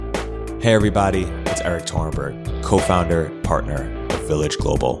Hey everybody, it's Eric Torenberg, co-founder, partner of Village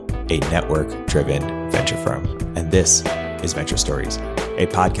Global, a network-driven venture firm. And this is Venture Stories, a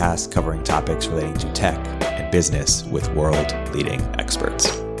podcast covering topics relating to tech and business with world-leading experts.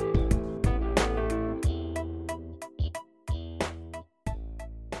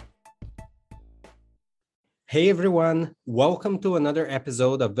 Hey everyone, welcome to another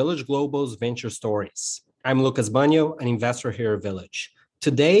episode of Village Global's Venture Stories. I'm Lucas Banyo, an investor here at Village.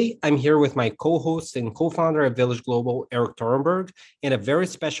 Today, I'm here with my co-host and co-founder of Village Global, Eric Torenberg, and a very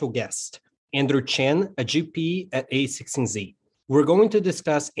special guest, Andrew Chen, a GP at A16Z. We're going to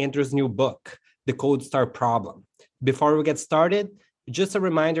discuss Andrew's new book, The Cold Start Problem. Before we get started, just a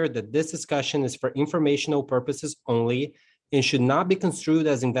reminder that this discussion is for informational purposes only and should not be construed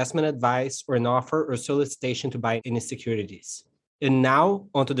as investment advice or an offer or solicitation to buy any securities. And now,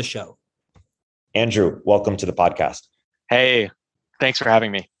 onto the show. Andrew, welcome to the podcast. Hey, thanks for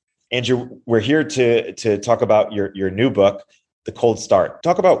having me. Andrew, we're here to talk about your new book, The Cold Start.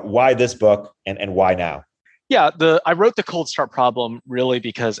 Talk about why this book and why now. Yeah, I wrote The Cold Start Problem really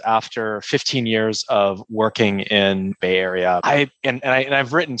because after 15 years of working in Bay Area,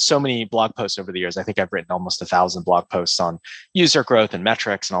 I've written so many blog posts over the years. I think I've written almost 1,000 blog posts on user growth and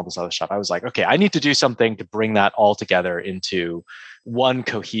metrics and all this other stuff. I was like, okay, I need to do something to bring that all together into one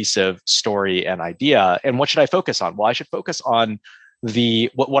cohesive story and idea. And what should I focus on? Well, I should focus on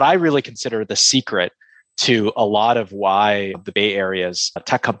what I really consider the secret to a lot of why the Bay Area's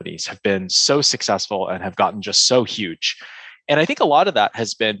tech companies have been so successful and have gotten just so huge. And I think a lot of that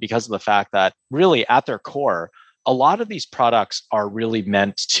has been because of the fact that really at their core, a lot of these products are really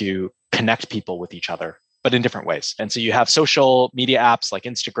meant to connect people with each other, but in different ways. And so you have social media apps like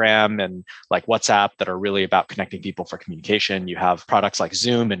Instagram and like WhatsApp that are really about connecting people for communication. You have products like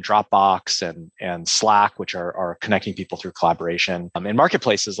Zoom and Dropbox and Slack, which are connecting people through collaboration. And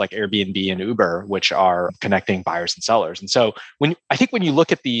marketplaces like Airbnb and Uber, which are connecting buyers and sellers. And so when you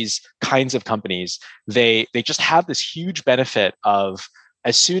look at these kinds of companies, they just have this huge benefit of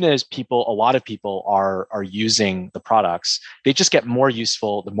as soon as a lot of people are using the products, they just get more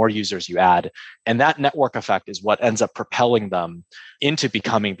useful the more users you add. And that network effect is what ends up propelling them into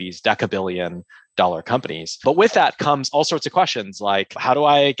becoming these decabillion-dollar companies. But with that comes all sorts of questions like, how do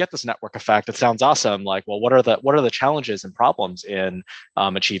I get this network effect? It sounds awesome. Like, well, what are the challenges and problems in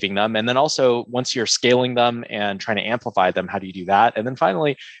achieving them? And then also, once you're scaling them and trying to amplify them, how do you do that? And then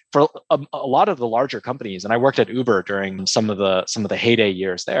finally, for a lot of the larger companies, and I worked at Uber during some of the heyday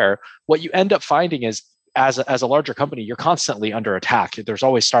years there, what you end up finding is as a larger company, you're constantly under attack. There's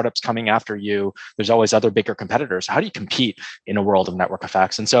always startups coming after you. There's always other bigger competitors. How do you compete in a world of network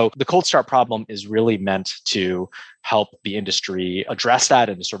effects? And so the cold start problem is really meant to help the industry address that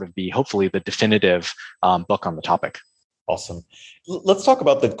and to sort of be hopefully the definitive book on the topic. Awesome. Let's talk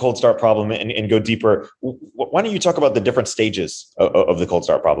about the cold start problem and go deeper. Why don't you talk about the different stages of the cold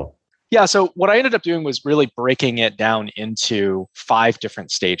start problem? Yeah, so what I ended up doing was really breaking it down into 5 different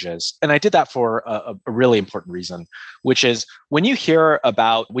stages. And I did that for a really important reason, which is when you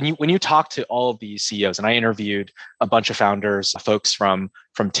talk to all of these CEOs, and I interviewed a bunch of founders, folks from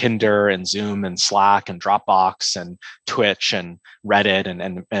Tinder and Zoom and Slack and Dropbox and Twitch and Reddit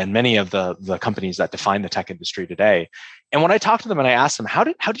and many of the companies that define the tech industry today. And when I talked to them and I asked them, how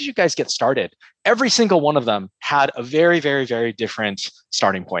did you guys get started? Every single one of them had a very, very, very different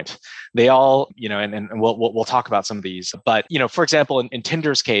starting point. They all, and we'll talk about some of these. But, for example, in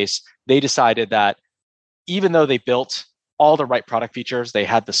Tinder's case, they decided that even though they built all the right product features, they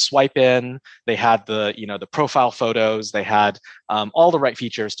had the swipe in, they had the profile photos, they had all the right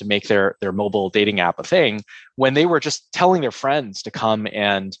features to make their mobile dating app a thing. When they were just telling their friends to come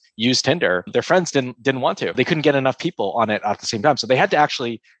and use Tinder, their friends didn't want to. They couldn't get enough people on it at the same time. So they had to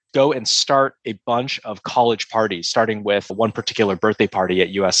actually go and start a bunch of college parties, starting with one particular birthday party at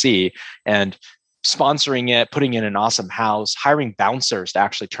USC and sponsoring it, putting in an awesome house, hiring bouncers to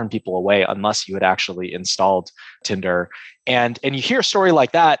actually turn people away unless you had actually installed Tinder. And you hear a story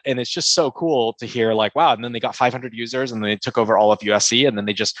like that, and it's just so cool to hear like, wow, and then they got 500 users and then they took over all of USC, and then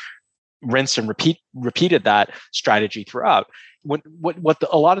they just rinsed and repeated that strategy throughout.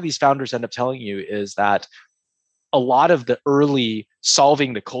 A lot of these founders end up telling you is that a lot of the early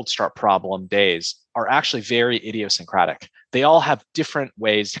solving the cold start problem days are actually very idiosyncratic. They all have different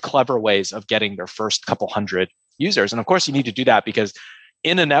ways, clever ways of getting their first couple hundred users. And of course, you need to do that because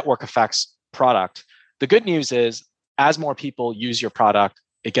in a network effects product, the good news is as more people use your product,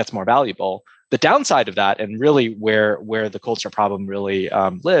 it gets more valuable. The downside of that, and really where the cold start problem really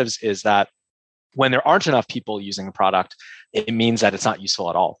lives, is that when there aren't enough people using a product, it means that it's not useful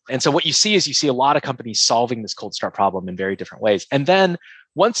at all. And so what you see is a lot of companies solving this cold start problem in very different ways. And then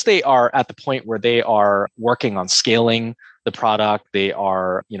Once they are at the point where they are working on scaling the product, they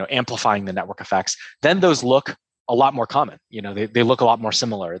are, amplifying the network effects, then those look a lot more common. They look a lot more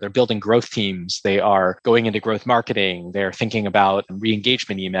similar. They're building growth teams. They are going into growth marketing. They're thinking about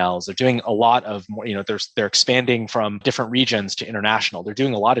re-engagement emails. They're doing a lot of more, they're expanding from different regions to international. They're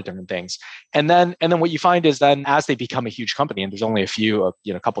doing a lot of different things. And then what you find is then as they become a huge company, and there's only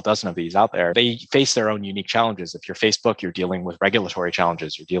a couple dozen of these out there, they face their own unique challenges. If you're Facebook, you're dealing with regulatory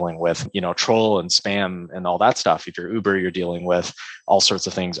challenges. You're dealing with, troll and spam and all that stuff. If you're Uber, you're dealing with all sorts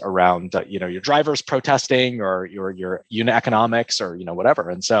of things around, your drivers protesting or your unit economics or whatever.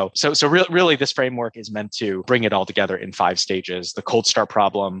 And so really this framework is meant to bring it all together in 5 stages: the cold start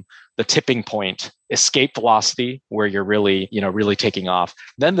problem, the tipping point, escape velocity, where you're really taking off,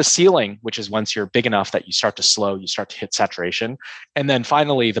 then the ceiling, which is once you're big enough that you start to slow, you start to hit saturation, and then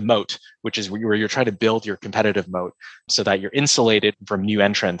finally the moat, which is where you're trying to build your competitive moat so that you're insulated from new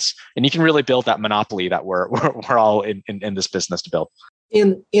entrants, and you can really build that monopoly that we're all in this business to build.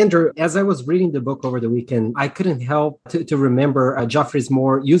 And Andrew, as I was reading the book over the weekend, I couldn't help to remember Geoffrey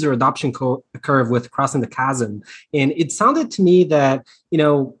Moore's user adoption curve with Crossing the Chasm. And it sounded to me that,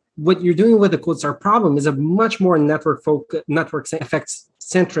 what you're doing with the cold start problem is a much more network effects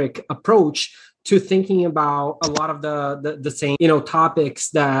centric approach to thinking about a lot of the same,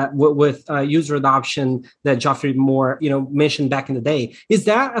 topics that with user adoption that Geoffrey Moore, mentioned back in the day. Is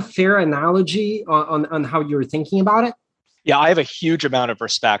that a fair analogy on how you're thinking about it? Yeah, I have a huge amount of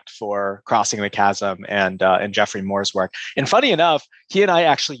respect for Crossing the Chasm and Geoffrey Moore's work. And funny enough, he and I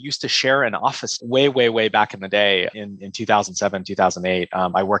actually used to share an office way, way, way back in the day in 2007, 2008.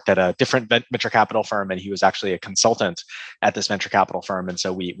 I worked at a different venture capital firm, and he was actually a consultant at this venture capital firm. And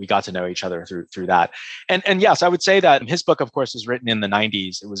so we got to know each other through that. And yes, I would say that his book, of course, was written in the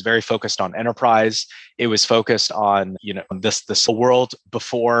 90s. It was very focused on enterprise. It was focused on, this world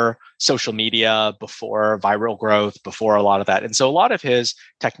before social media, before viral growth, before a lot of that. And so a lot of his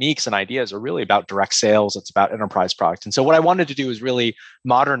techniques and ideas are really about direct sales. It's about enterprise product. And so what I wanted to do is really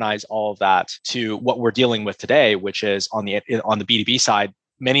modernize all of that to what we're dealing with today, which is on the B2B side,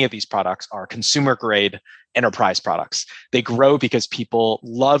 many of these products are consumer grade enterprise products. They grow because people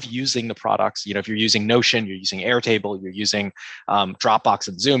love using the products. If you're using Notion, you're using Airtable, you're using Dropbox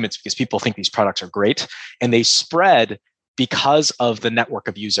and Zoom, it's because people think these products are great, and they spread because of the network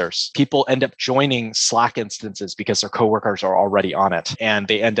of users. People end up joining Slack instances because their coworkers are already on it, and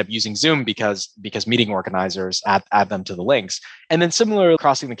they end up using Zoom because meeting organizers add them to the links. And then similarly,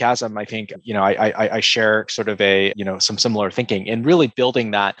 Crossing the Chasm, I think, I share sort of some similar thinking in really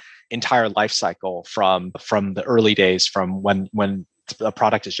building that entire life cycle from the early days, from when a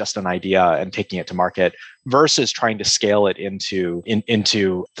product is just an idea and taking it to market, versus trying to scale it into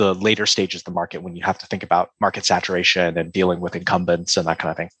the later stages of the market when you have to think about market saturation and dealing with incumbents and that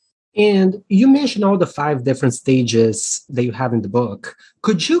kind of thing. And you mentioned all the 5 different stages that you have in the book.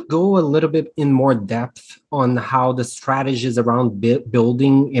 Could you go a little bit in more depth on how the strategies around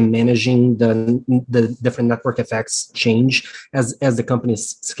building and managing the different network effects change as the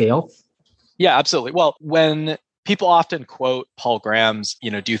companies scale? Yeah, absolutely. Well, when people often quote Paul Graham's,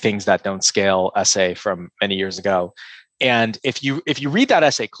 Do Things That Don't Scale essay from many years ago. And if you read that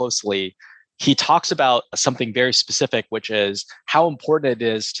essay closely, he talks about something very specific, which is how important it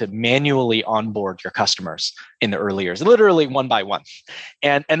is to manually onboard your customers in the early years, literally one by one.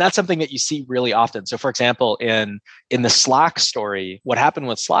 And that's something that you see really often. So for example, in the Slack story, what happened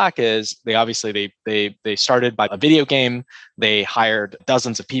with Slack is they started by a video game. They hired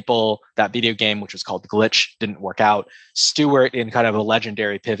dozens of people. That video game, which was called Glitch, didn't work out. Stewart, in kind of a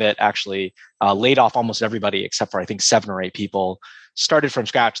legendary pivot, actually laid off almost everybody except for, I think, 7 or 8 people. Started from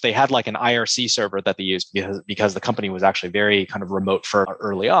scratch. They had like an IRC server that they used because the company was actually very kind of remote for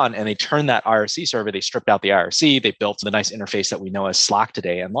early on. And they turned that IRC server, they stripped out the IRC, they built the nice interface that we know as Slack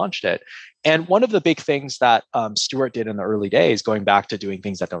today and launched it. And one of the big things that Stewart did in the early days, going back to doing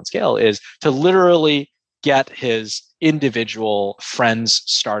things that don't scale, is to literally get his individual friends'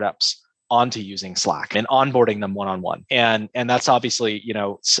 startups onto using Slack and onboarding them one-on-one. And that's obviously,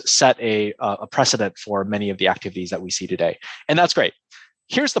 set a precedent for many of the activities that we see today. And that's great.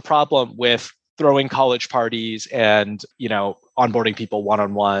 Here's the problem with throwing college parties and, onboarding people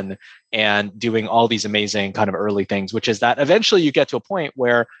one-on-one and doing all these amazing kind of early things, which is that eventually you get to a point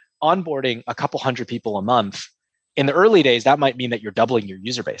where onboarding a couple hundred people a month, in the early days, that might mean that you're doubling your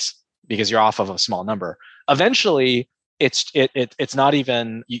user base because you're off of a small number. Eventually, it's not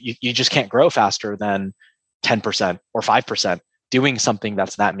even, you just can't grow faster than 10% or 5% doing something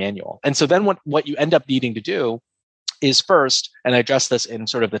that's that manual. And so then what you end up needing to do is first, and I address this in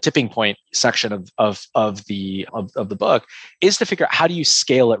sort of the tipping point section of the book, is to figure out how do you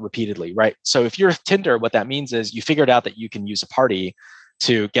scale it repeatedly, right? So if you're Tinder, what that means is you figured out that you can use a party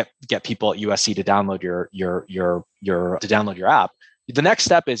to get people at USC to download your app. The next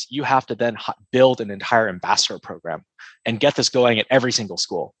step is you have to then build an entire ambassador program and get this going at every single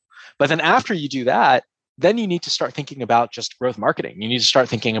school. But then after you do that, then you need to start thinking about just growth marketing. You need to start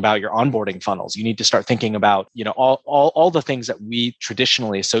thinking about your onboarding funnels. You need to start thinking about, all the things that we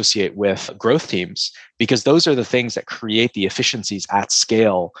traditionally associate with growth teams, because those are the things that create the efficiencies at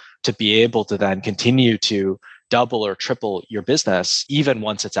scale to be able to then continue to double or triple your business, even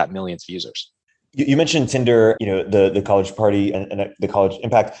once it's at millions of users. You mentioned Tinder, the college party and the college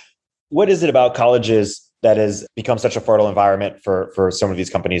impact. What is it about colleges that has become such a fertile environment for some of these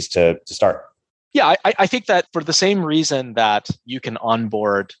companies to start? Yeah, I think that for the same reason that you can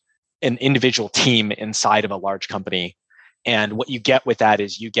onboard an individual team inside of a large company, and what you get with that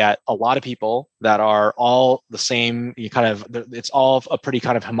is you get a lot of people that are all the same. It's all a pretty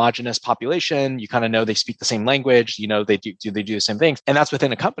kind of homogenous population. You kind of know they speak the same language. They do the same things, and that's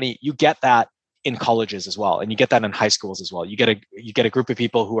within a company. You get that in colleges as well, and you get that in high schools as well. You get a group of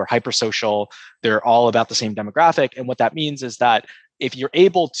people who are hypersocial. They're all about the same demographic, and what that means is that if you're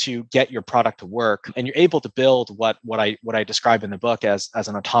able to get your product to work and you're able to build what I describe in the book as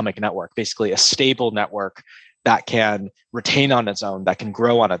an atomic network, basically a stable network that can retain on its own, that can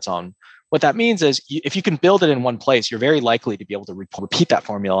grow on its own. What that means is if you can build it in one place, you're very likely to be able to repeat that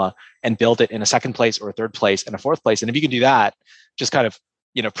formula and build it in a second place or a third place and a fourth place. And if you can do that, just kind of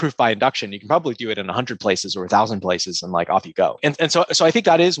proof by induction, you can probably do it in 100 places or 1,000 places, and off you go. And so I think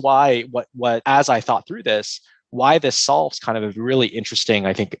that is why what as I thought through this, why this solves kind of a really interesting,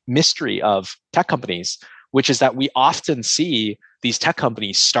 I think, mystery of tech companies, which is that we often see these tech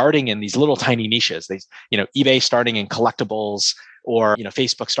companies starting in these little tiny niches. eBay starting in collectibles, or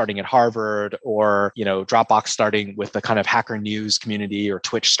Facebook starting at Harvard, or Dropbox starting with the kind of hacker news community, or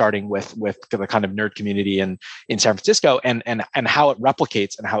Twitch starting with the kind of nerd community in San Francisco, and how it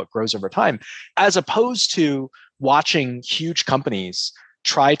replicates and how it grows over time, as opposed to watching huge companies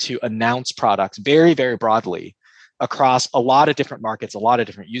try to announce products very, very broadly across a lot of different markets, a lot of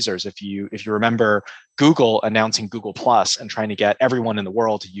different users. If you remember Google announcing Google Plus and trying to get everyone in the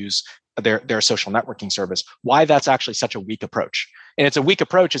world to use their social networking service, why that's actually such a weak approach. And it's a weak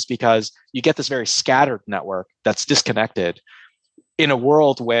approach is because you get this very scattered network that's disconnected in a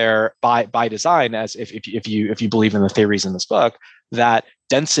world where by design, as if you believe in the theories in this book, that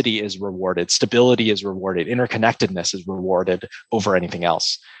density is rewarded, stability is rewarded, interconnectedness is rewarded over anything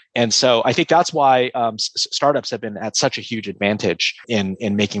else. And so I think that's why startups have been at such a huge advantage in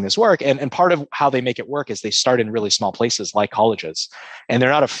making this work. And part of how they make it work is they start in really small places like colleges, and they're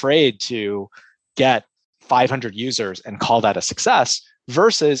not afraid to get 500 users and call that a success,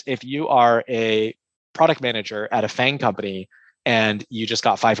 versus if you are a product manager at a FANG company and you just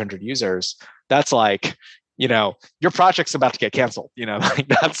got 500 users, that's your project's about to get canceled.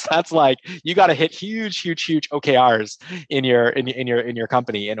 That's like you got to hit huge OKRs in your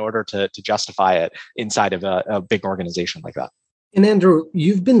company in order to justify it inside of a big organization like that. And Andrew,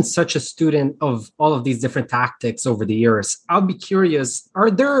 you've been such a student of all of these different tactics over the years. I'll be curious, are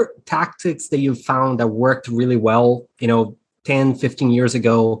there tactics that you've found that worked really well, 10, 15 years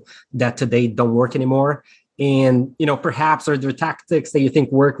ago that today don't work anymore? And, perhaps are there tactics that you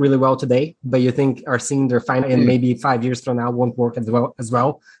think work really well today, but you think are seeing their final and maybe 5 years from now won't work as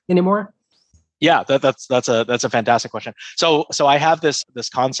well anymore? Yeah, that's a fantastic question. So I have this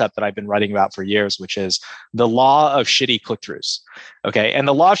concept that I've been writing about for years, which is the law of shitty click-throughs. Okay, and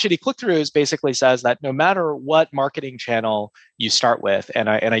the law of shitty click-throughs basically says that no matter what marketing channel you start with, and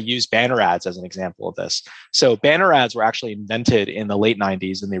I use banner ads as an example of this. So banner ads were actually invented in the late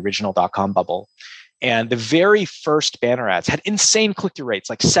 90s in the original .com bubble. And the very first banner ads had insane click-through rates,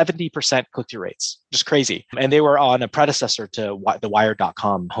 like 70% click-through rates, just crazy. And they were on a predecessor to the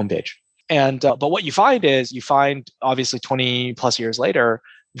Wired.com homepage. And but what you find is obviously 20 plus years later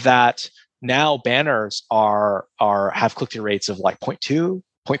that now banners have click-through rates of like 0.2,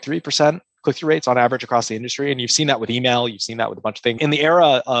 0.3% click-through rates on average across the industry. And you've seen that with email, you've seen that with a bunch of things. In the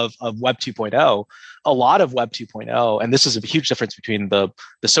era of Web 2.0, a lot of Web 2.0, and this is a huge difference between the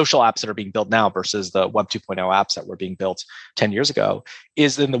social apps that are being built now versus the Web 2.0 apps that were being built 10 years ago,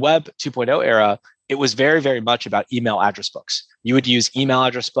 is in the Web 2.0 era, it was very, very much about email address books. You would use email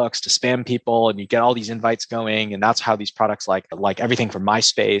address books to spam people, and you get all these invites going. And that's how these products like everything from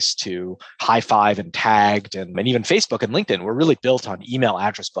MySpace to High Five and Tagged and even Facebook and LinkedIn were really built on email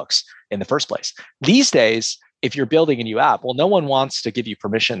address books in the first place. These days, if you're building a new app, well, no one wants to give you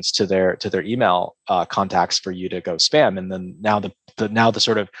permissions to their email contacts for you to go spam. And then now the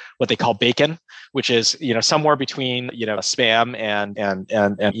sort of what they call bacon, which is somewhere between spam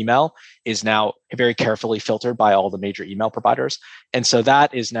and email, is now very carefully filtered by all the major email providers. And so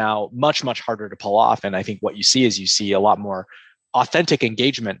that is now much harder to pull off. And I think what you see a lot more authentic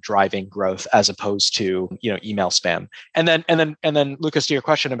engagement driving growth as opposed to email spam. And then Lucas, to your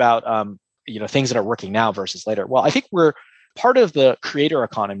question about things that are working now versus later. Well, I think we're part of the creator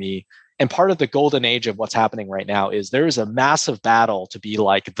economy, and part of the golden age of what's happening right now is there is a massive battle to be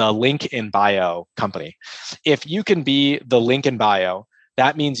like the link in bio company. If you can be the link in bio,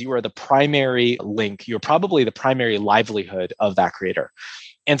 that means you are the primary link. You're probably the primary livelihood of that creator.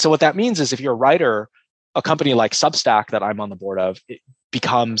 And so what that means is if you're a writer, a company like Substack that I'm on the board of, it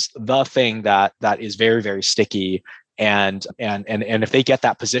becomes the thing that is very, very sticky. And if they get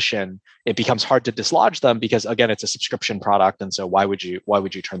that position, it becomes hard to dislodge them because, again, it's a subscription product, and so why would you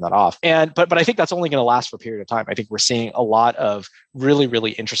turn that off? But I think that's only going to last for a period of time. I think we're seeing a lot of really,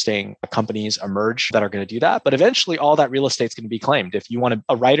 really interesting companies emerge that are going to do that. But eventually, all that real estate is going to be claimed. If you want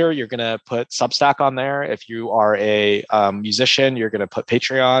a writer, you're going to put Substack on there. If you are a musician, you're going to put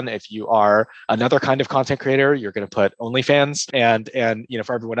Patreon. If you are another kind of content creator, you're going to put OnlyFans. And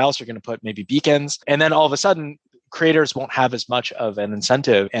for everyone else, you're going to put maybe Beacons. And then all of a sudden, creators won't have as much of an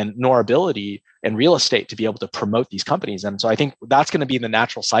incentive and nor ability and real estate to be able to promote these companies. And so I think that's going to be the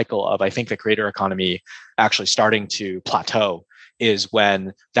natural cycle of, I think, the creator economy actually starting to plateau, is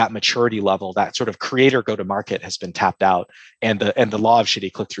when that maturity level, that sort of creator go-to-market has been tapped out, and the law of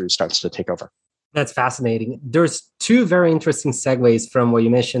shitty click-through starts to take over. That's fascinating. There's two very interesting segues from what you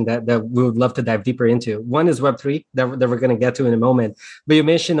mentioned that we would love to dive deeper into. One is Web3 that we're going to get to in a moment. But you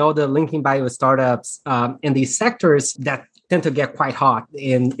mentioned all the linking bio startups in these sectors that tend to get quite hot.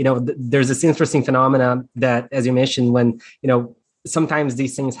 And, there's this interesting phenomenon that, as you mentioned, when, sometimes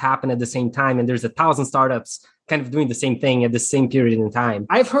these things happen at the same time and there's 1,000 startups kind of doing the same thing at the same period in time.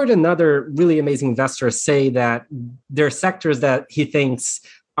 I've heard another really amazing investor say that there are sectors that he thinks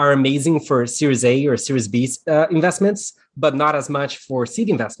are amazing for Series A or Series B investments, but not as much for seed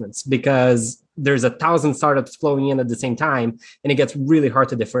investments, because there's 1,000 startups flowing in at the same time, and it gets really hard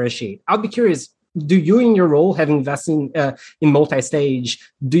to differentiate. I'd be curious, do you, in your role, having investing in multi-stage,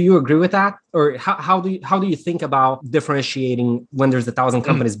 do you agree with that? Or how do you think about differentiating when there's 1,000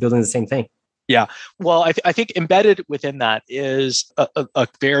 companies building the same thing? Yeah, well, I think embedded within that is a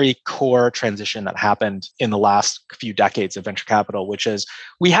very core transition that happened in the last few decades of venture capital, which is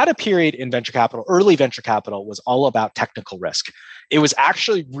we had a period in venture capital, early venture capital was all about technical risk. It was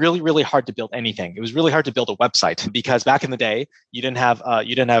actually really, really hard to build anything. It was really hard to build a website because back in the day, you didn't have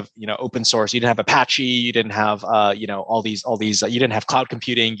open source, you didn't have Apache, you didn't have all these you didn't have cloud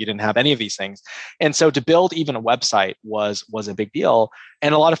computing, you didn't have any of these things, and so to build even a website was a big deal.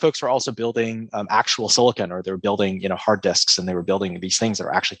 And a lot of folks were also building actual silicon, or they were building hard disks, and they were building these things that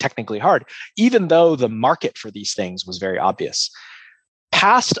are actually technically hard, even though the market for these things was very obvious.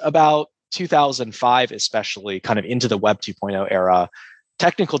 Past about 2005, especially kind of into the Web 2.0 era,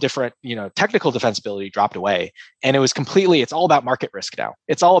 technical defensibility dropped away. And it's all about market risk now.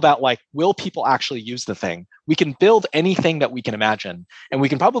 It's all about will people actually use the thing? We can build anything that we can imagine, and we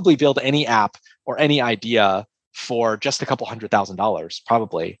can probably build any app or any idea for just a couple $100,000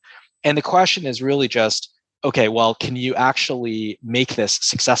 probably. And the question is really just, okay, well, can you actually make this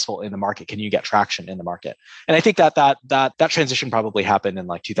successful in the market? Can you get traction in the market? And I think that transition probably happened in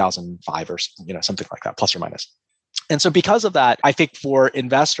 2005 or something like that, plus or minus. And so because of that, I think for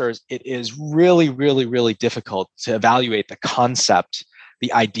investors, it is really, really, really difficult to evaluate the concept,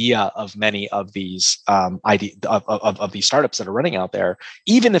 the idea of many of these of these startups that are running out there,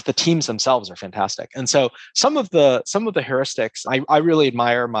 even if the teams themselves are fantastic. And so some of the heuristics, I really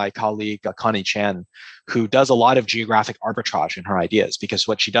admire my colleague Connie Chan, who does a lot of geographic arbitrage in her ideas, because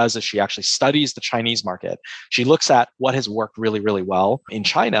what she does is she actually studies the Chinese market. She looks at what has worked really, really well in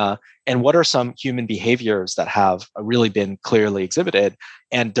China and what are some human behaviors that have really been clearly exhibited,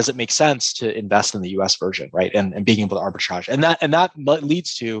 and does it make sense to invest in the US version, right? And being able to arbitrage. And that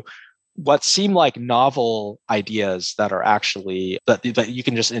leads to what seem like novel ideas that are actually that you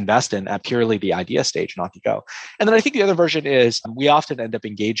can just invest in at purely the idea stage and off you go. And then I think the other version is we often end up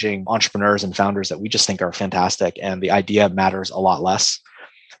engaging entrepreneurs and founders that we just think are fantastic, and the idea matters a lot less.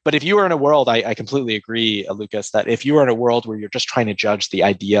 But if you are in a world, I completely agree, Lucas, that if you are in a world where you're just trying to judge the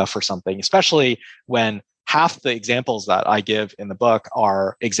idea for something, especially when half the examples that I give in the book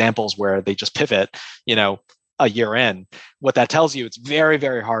are examples where they just pivot, a year in, what that tells you, it's very,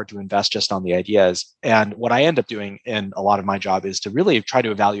 very hard to invest just on the ideas. And what I end up doing in a lot of my job is to really try to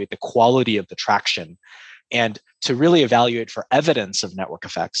evaluate the quality of the traction and to really evaluate for evidence of network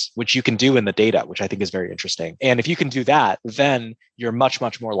effects, which you can do in the data, which I think is very interesting. And if you can do that, then you're much,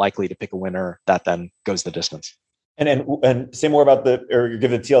 much more likely to pick a winner that then goes the distance. And say more about or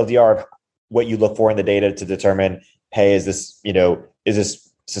give the TLDR of what you look for in the data to determine, hey, is this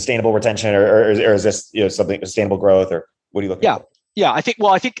sustainable retention or is this something sustainable growth, or what are you looking for? Yeah, I think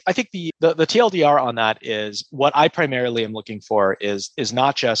the TLDR on that is what I primarily am looking for is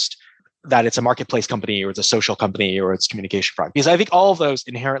not just that it's a marketplace company or it's a social company or it's communication product, because I think all of those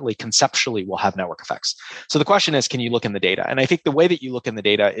inherently conceptually will have network effects. So the question is, can you look in the data? And I think the way that you look in the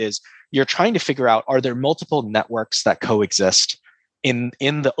data is you're trying to figure out, are there multiple networks that coexist in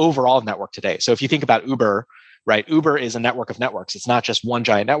the overall network today? So if you think about Uber, right? Uber is a network of networks. It's not just one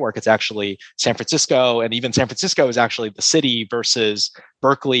giant network. It's actually San Francisco. And even San Francisco is actually the city versus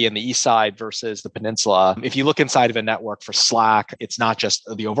Berkeley and the East Side versus the peninsula. If you look inside of a network for Slack, it's not just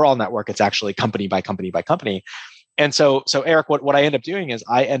the overall network. It's actually company by company by company. And so Eric, what I end up doing is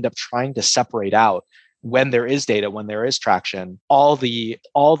I end up trying to separate out, when there is data, when there is traction, all the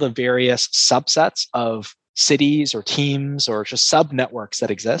various subsets of cities or teams or just sub networks that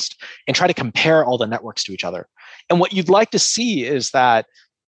exist, and try to compare all the networks to each other. And what you'd like to see is that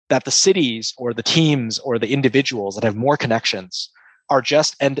the cities or the teams or the individuals that have more connections are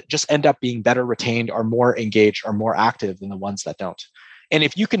just end up being better retained, are more engaged, are more active than the ones that don't. And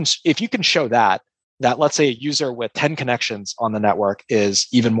if you can show that let's say a user with 10 connections on the network is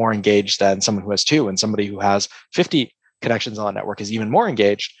even more engaged than someone who has 2, and somebody who has 50 connections on the network is even more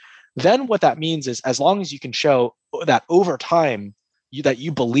engaged, then what that means is, as long as you can show that over time that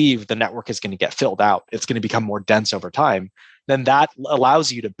you believe the network is going to get filled out, it's going to become more dense over time, then that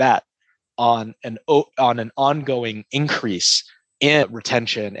allows you to bet on an ongoing increase in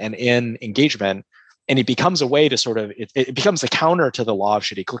retention and in engagement. And it becomes a way to sort of, it becomes a counter to the law of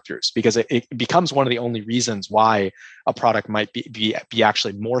shitty click-throughs, because it becomes one of the only reasons why a product might be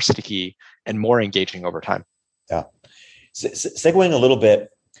actually more sticky and more engaging over time. Yeah. Segueing a little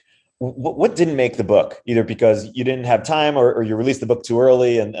bit, what didn't make the book? Either because you didn't have time, or you released the book too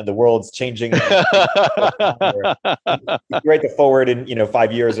early and the world's changing. You write the forward in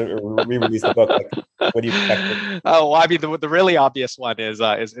 5 years or re-release the book. Like, what do you expect? Oh, well, I mean, the really obvious one is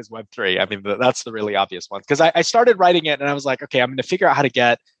Web3. I mean, that's the really obvious one, because I started writing it and I was like, okay, I'm going to figure out how to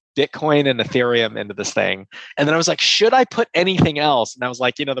get Bitcoin and Ethereum into this thing. And then I was like, should I put anything else? And I was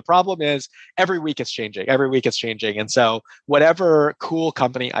like, the problem is every week it's changing. And so whatever cool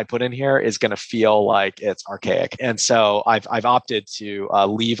company I put in here is going to feel like it's archaic. And so I've opted to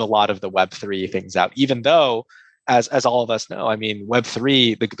leave a lot of the Web3 things out, even though, as all of us know, I mean,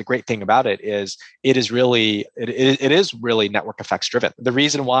 Web3, the great thing about it is it is really network effects driven. The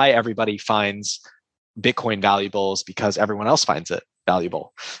reason why everybody finds Bitcoin valuable is because everyone else finds it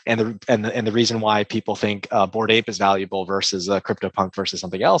valuable, and the reason why people think Bored Ape is valuable versus CryptoPunk versus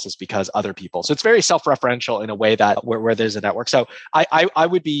something else is because other people. So it's very self-referential in a way that where there's a network. So I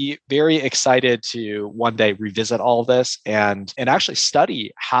would be very excited to one day revisit all of this and actually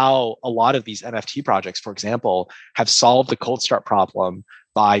study how a lot of these NFT projects, for example, have solved the cold start problem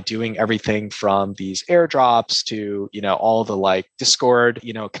by doing everything from these airdrops to, all the like Discord,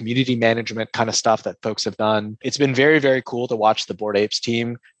 community management kind of stuff that folks have done. It's been very, very cool to watch the Bored Apes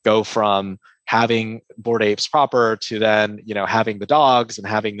team go from having Bored Apes proper to then, having the dogs and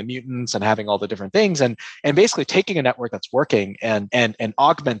having the mutants and having all the different things, and basically taking a network that's working and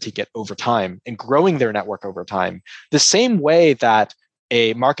augmenting it over time and growing their network over time. The same way that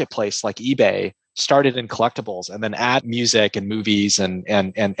a marketplace like eBay started in collectibles and then add music and movies and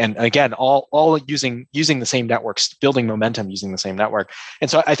again, all using the same networks, building momentum using the same network.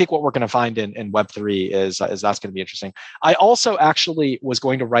 And so I think what we're going to find in Web3 is that's going to be interesting. I also actually was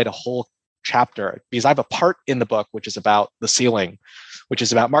going to write a whole chapter, because I have a part in the book which is about the ceiling, which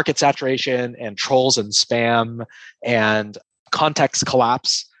is about market saturation and trolls and spam and context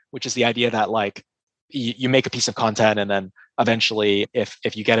collapse, which is the idea that like you make a piece of content and then eventually, if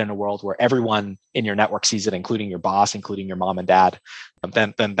you get in a world where everyone in your network sees it, including your boss, including your mom and dad,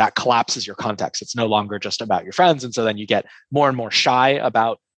 then that collapses your context. It's no longer just about your friends. And so then you get more and more shy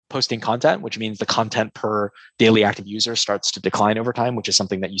about posting content, which means the content per daily active user starts to decline over time, which is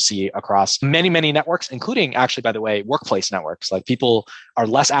something that you see across many, many networks, including actually, by the way, workplace networks. Like people are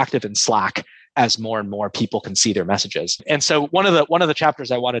less active in Slack as more and more people can see their messages. And so one of the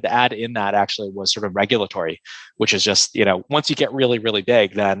chapters I wanted to add in that actually was sort of regulatory, which is just, once you get really, really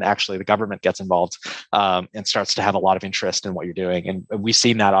big, then actually the government gets involved and starts to have a lot of interest in what you're doing. And we've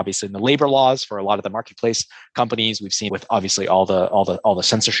seen that obviously in the labor laws for a lot of the marketplace companies. We've seen with obviously all the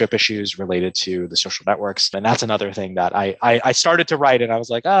censorship issues related to the social networks. And that's another thing that I started to write, and I was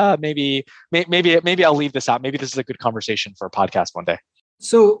like, maybe I'll leave this out. Maybe this is a good conversation for a podcast one day.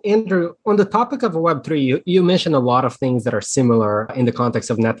 So, Andrew, on the topic of Web3, you mentioned a lot of things that are similar in the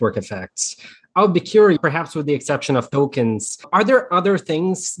context of network effects. I would be curious, perhaps with the exception of tokens, are there other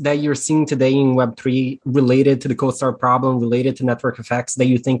things that you're seeing today in Web3 related to the CoStar problem, related to network effects that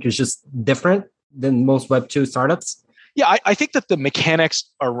you think is just different than most Web2 startups? Yeah, I think that the mechanics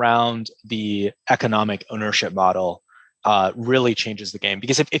around the economic ownership model really changes the game.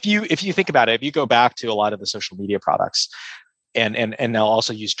 Because if you think about it, if you go back to a lot of the social media products, and I'll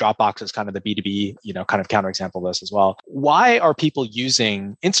also use Dropbox as kind of the B2B, kind of counterexample of this as well. Why are people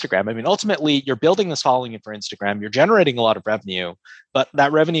using Instagram? I mean, ultimately, you're building this following for Instagram. You're generating a lot of revenue, but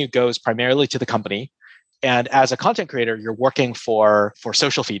that revenue goes primarily to the company. And as a content creator, you're working for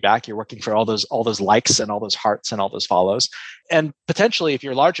social feedback. You're working for all those likes and all those hearts and all those follows. And potentially, if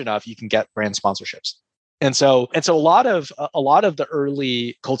you're large enough, you can get brand sponsorships. And so a lot of the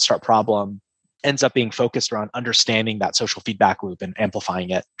early cold start problem ends up being focused around understanding that social feedback loop and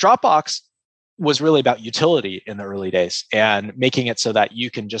amplifying it. Dropbox was really about utility in the early days and making it so that you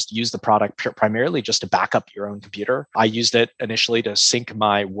can just use the product primarily just to back up your own computer. I used it initially to sync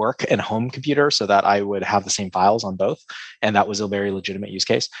my work and home computer so that I would have the same files on both. And that was a very legitimate use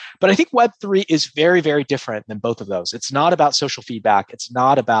case. But I think Web3 is very, very different than both of those. It's not about social feedback. It's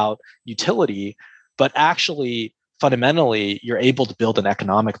not about utility, but actually fundamentally, you're able to build an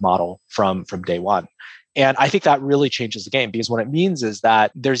economic model from day one. And I think that really changes the game, because what it means is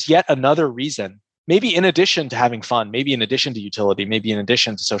that there's yet another reason, maybe in addition to having fun, maybe in addition to utility, maybe in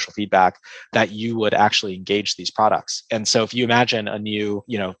addition to social feedback, that you would actually engage these products. And so if you imagine a new,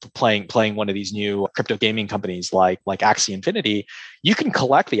 playing one of these new crypto gaming companies like Axie Infinity, you can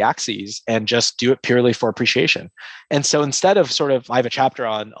collect the Axies and just do it purely for appreciation. And so instead of I have a chapter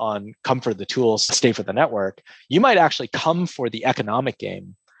on come for the tools, stay for the network, you might actually come for the economic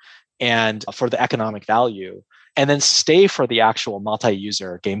game and for the economic value, and then stay for the actual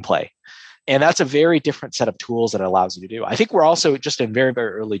multi-user gameplay. And that's a very different set of tools that it allows you to do. I think we're also just in very,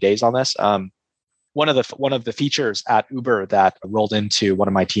 very early days on this. One of the features at Uber that rolled into one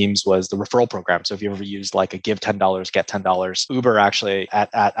of my teams was the referral program. So if you ever used like a give $10, get $10, Uber actually at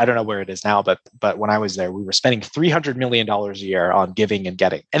I don't know where it is now, but when I was there, we were spending $300 million a year on giving and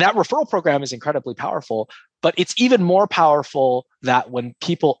getting. And that referral program is incredibly powerful, but it's even more powerful that when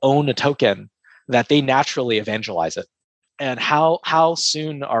people own a token, that they naturally evangelize it. And how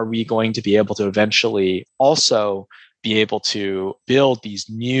soon are we going to be able to eventually also be able to build these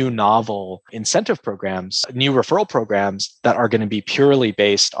new novel incentive programs, new referral programs that are going to be purely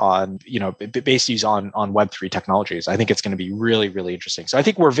based on, based use on Web3 technologies? I think it's going to be really, really interesting. So I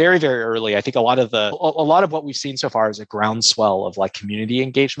think we're very, very early. I think a lot of what we've seen so far is a groundswell of like community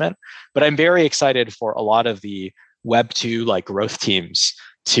engagement, but I'm very excited for a lot of the Web2 like growth teams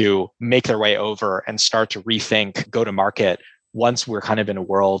to make their way over and start to rethink go to market once we're kind of in a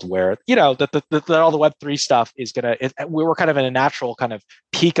world where, that all the Web3 stuff is we're kind of in a natural kind of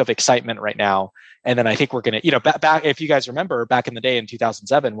peak of excitement right now. And then I think we're going to, back, if you guys remember back in the day in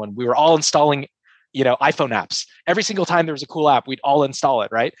 2007, when we were all installing, iPhone apps, every single time there was a cool app, we'd all install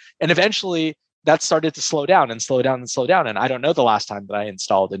it. Right. And eventually that started to slow down. And I don't know the last time that I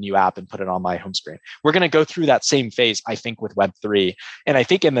installed a new app and put it on my home screen. We're going to go through that same phase, I think, with Web3. And I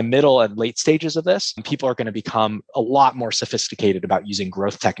think in the middle and late stages of this, people are going to become a lot more sophisticated about using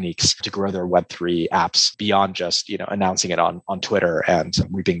growth techniques to grow their Web3 apps beyond just, announcing it on Twitter and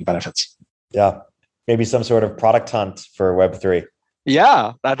reaping the benefits. Yeah. Maybe some sort of product hunt for Web3.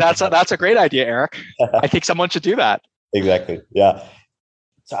 Yeah, that's a great idea, Eric. I think someone should do that. Exactly. Yeah.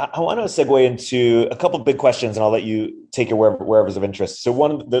 So I want to segue into a couple of big questions, and I'll let you take it wherever's of interest. So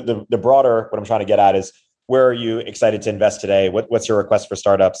one, the broader, what I'm trying to get at is, where are you excited to invest today? What's your request for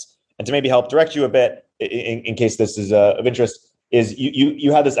startups? And to maybe help direct you a bit, in case this is of interest, is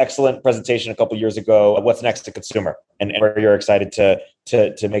you had this excellent presentation a couple of years ago of what's next to consumer, and where you're excited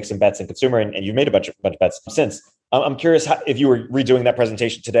to make some bets in consumer, and you've made a bunch of bets since. I'm curious if you were redoing that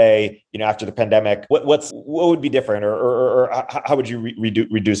presentation today, after the pandemic, what would be different, or how would you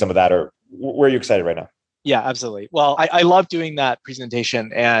redo some of that, or where are you excited right now? Yeah, absolutely. Well, I love doing that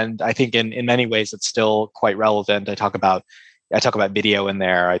presentation, and I think in many ways it's still quite relevant. I talk about I talk about video in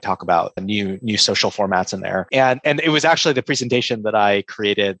there. I talk about new social formats in there. And it was actually the presentation that I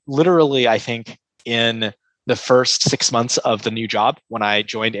created literally, I think, in the first 6 months of the new job when I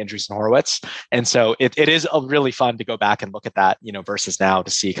joined Andreessen Horowitz. And so it is really fun to go back and look at that, versus now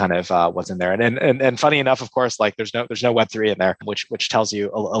to see kind of what's in there. And funny enough, of course, like there's no Web3 in there, which tells you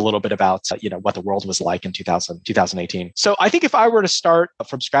a little bit about, what the world was like in 2018. So I think if I were to start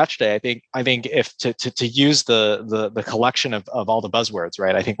from scratch today, I think if to use the collection of all the buzzwords,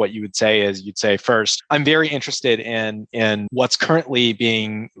 right? I think what you would say is you'd say first, I'm very interested in what's currently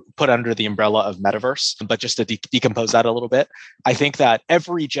being put under the umbrella of metaverse, but just to decompose that a little bit, I think that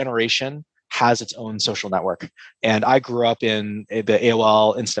every generation has its own social network. And I grew up in the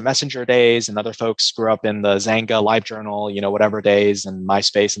AOL Instant Messenger days, and other folks grew up in the Zanga LiveJournal, whatever days, and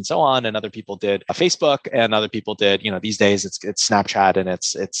MySpace and so on. And other people did Facebook, and other people did, these days it's Snapchat and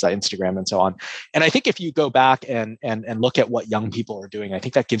it's Instagram and so on. And I think if you go back and look at what young people are doing, I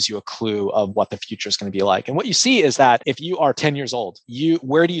think that gives you a clue of what the future is going to be like. And what you see is that if you are 10 years old,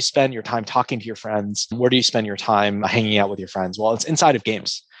 where do you spend your time talking to your friends? Where do you spend your time hanging out with your friends? Well, it's inside of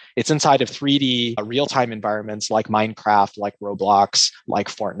games. It's inside of 3D real-time environments like Minecraft, like Roblox, like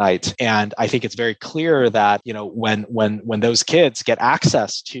Fortnite. And I think it's very clear that, when those kids get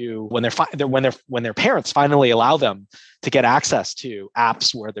access to, when their parents finally allow them to get access to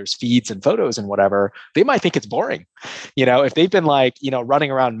apps where there's feeds and photos and whatever, they might think it's boring. If they've been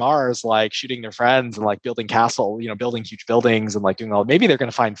running around Mars, like shooting their friends and like building building huge buildings and like doing maybe they're going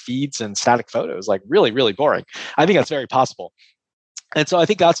to find feeds and static photos like really, really boring. I think that's very possible. And so I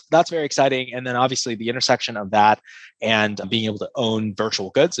think that's very exciting. And then obviously the intersection of that and being able to own virtual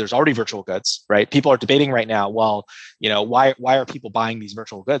goods. There's already virtual goods, right? People are debating right now, well, why are people buying these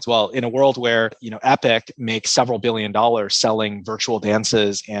virtual goods? Well, in a world where, Epic makes several $1 billion selling virtual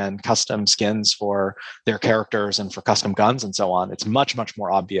dances and custom skins for their characters and for custom guns and so on, it's much, much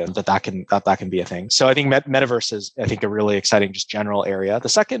more obvious that can be a thing. So I think metaverse is, I think, a really exciting just general area. The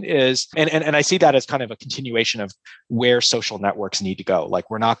second is, and I see that as kind of a continuation of where social networks need to go.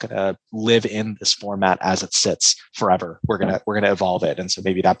 Like we're not going to live in this format as it sits forever. We're gonna evolve it, and so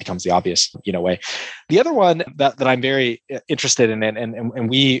maybe that becomes the obvious way. The other one that I'm very interested in, and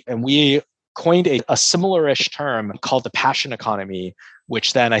we coined a similar-ish term called the passion economy,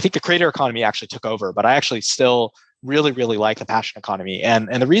 which then I think the creator economy actually took over, but I actually still really, really like the passion economy. And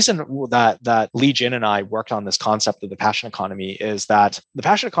the reason that Li Jin and I worked on this concept of the passion economy is that the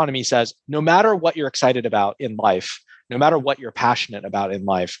passion economy says, no matter what you're excited about in life, no matter what you're passionate about in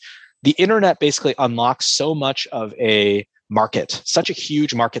life, the internet basically unlocks so much of a market, such a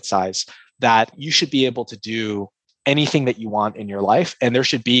huge market size, that you should be able to do anything that you want in your life. And there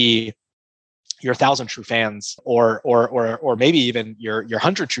should be your 1,000 true fans, or maybe even your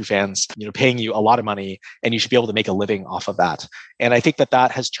 100 true fans, paying you a lot of money, and you should be able to make a living off of that. And I think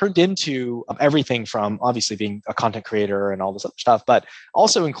that has turned into everything from obviously being a content creator and all this other stuff, but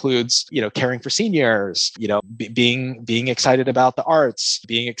also includes, caring for seniors, being excited about the arts,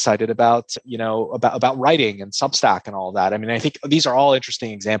 being excited about, about writing and Substack and all of that. I mean, I think these are all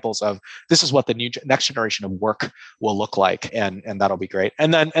interesting examples of this is what the next generation of work will look like, and that'll be great.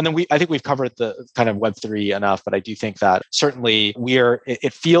 And then I think we've covered the kind of Web3 enough, but I do think that certainly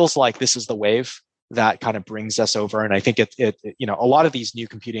it feels like this is the wave that kind of brings us over. And I think a lot of these new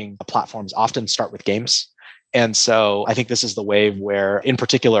computing platforms often start with games. And so I think this is the wave where, in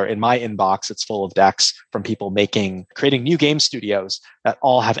particular, in my inbox, it's full of decks from people creating new game studios that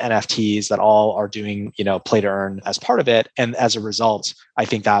all have NFTs, that all are doing, play to earn as part of it. And as a result, I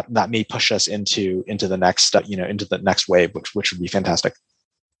think that may push us into the next, into the next wave, which would be fantastic.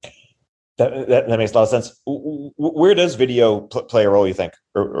 That makes a lot of sense. Where does video play a role, you think,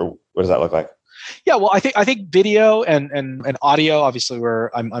 or what does that look like? Yeah, well, I think video and audio. Obviously,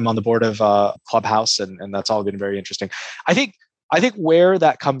 I'm on the board of Clubhouse, and that's all been very interesting. I think where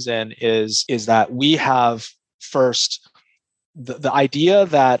that comes in is that we have first the idea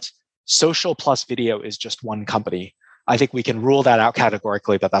that social plus video is just one company. I think we can rule that out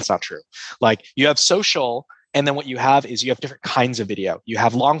categorically, that that's not true. Like you have social. And then what you have is you have different kinds of video. You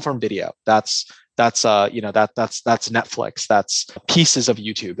have long form video. That's Netflix. That's pieces of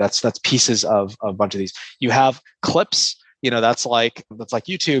YouTube. That's pieces of a bunch of these. You have clips. That's like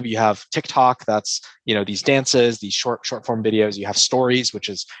YouTube. You have TikTok. That's these dances, these short form videos. You have stories, which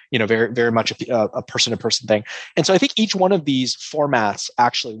is very, very much a person to person thing. And so I think each one of these formats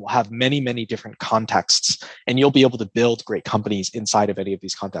actually will have many, many different contexts, and you'll be able to build great companies inside of any of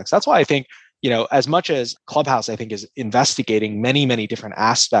these contexts. That's why I think as much as Clubhouse, I think, is investigating many, many different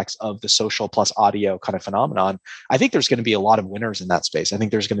aspects of the social plus audio kind of phenomenon, I think there's going to be a lot of winners in that space. I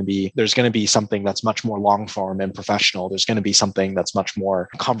think there's going to be something that's much more long form and professional. There's going to be something that's much more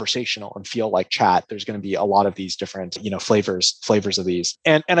conversational and feel like chat. There's going to be a lot of these different, flavors of these.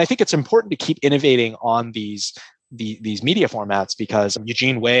 And I think it's important to keep innovating on these media formats, because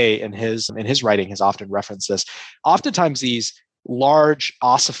Eugene Wei in his writing has often referenced this. Oftentimes these large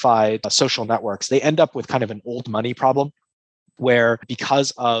ossified social networks, they end up with kind of an old money problem, where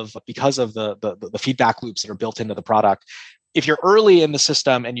because of the feedback loops that are built into the product, if you're early in the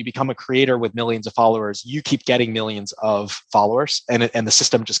system and you become a creator with millions of followers, you keep getting millions of followers, and the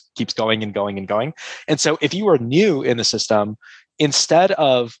system just keeps going and going and going. And so if you are new in the system, instead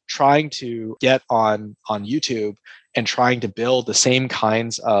of trying to get on YouTube and trying to build the same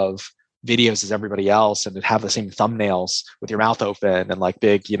kinds of videos as everybody else and have the same thumbnails with your mouth open and like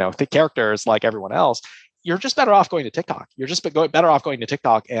big, thick characters like everyone else, you're just better off going to TikTok. You're just better off going to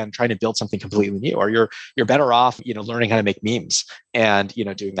TikTok and trying to build something completely new, or you're better off, learning how to make memes and,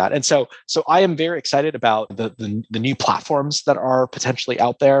 doing that. And so I am very excited about the new platforms that are potentially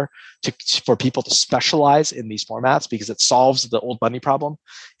out there for people to specialize in these formats, because it solves the old money problem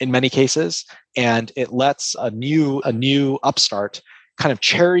in many cases. And it lets a new upstart kind of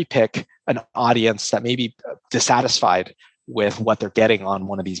cherry pick an audience that may be dissatisfied with what they're getting on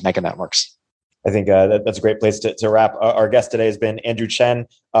one of these mega networks. I think that's a great place to wrap. Our guest today has been Andrew Chen,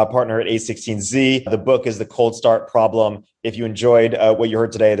 partner at A16Z. The book is The Cold Start Problem. If you enjoyed what you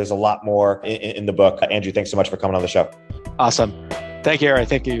heard today, there's a lot more in the book. Andrew, thanks so much for coming on the show. Awesome. Thank you, Eric.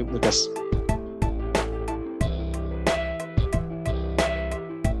 Thank you, Lucas.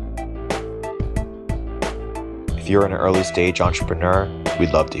 If you're an early stage entrepreneur,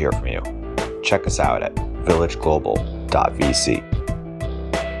 we'd love to hear from you. Check us out at villageglobal.vc.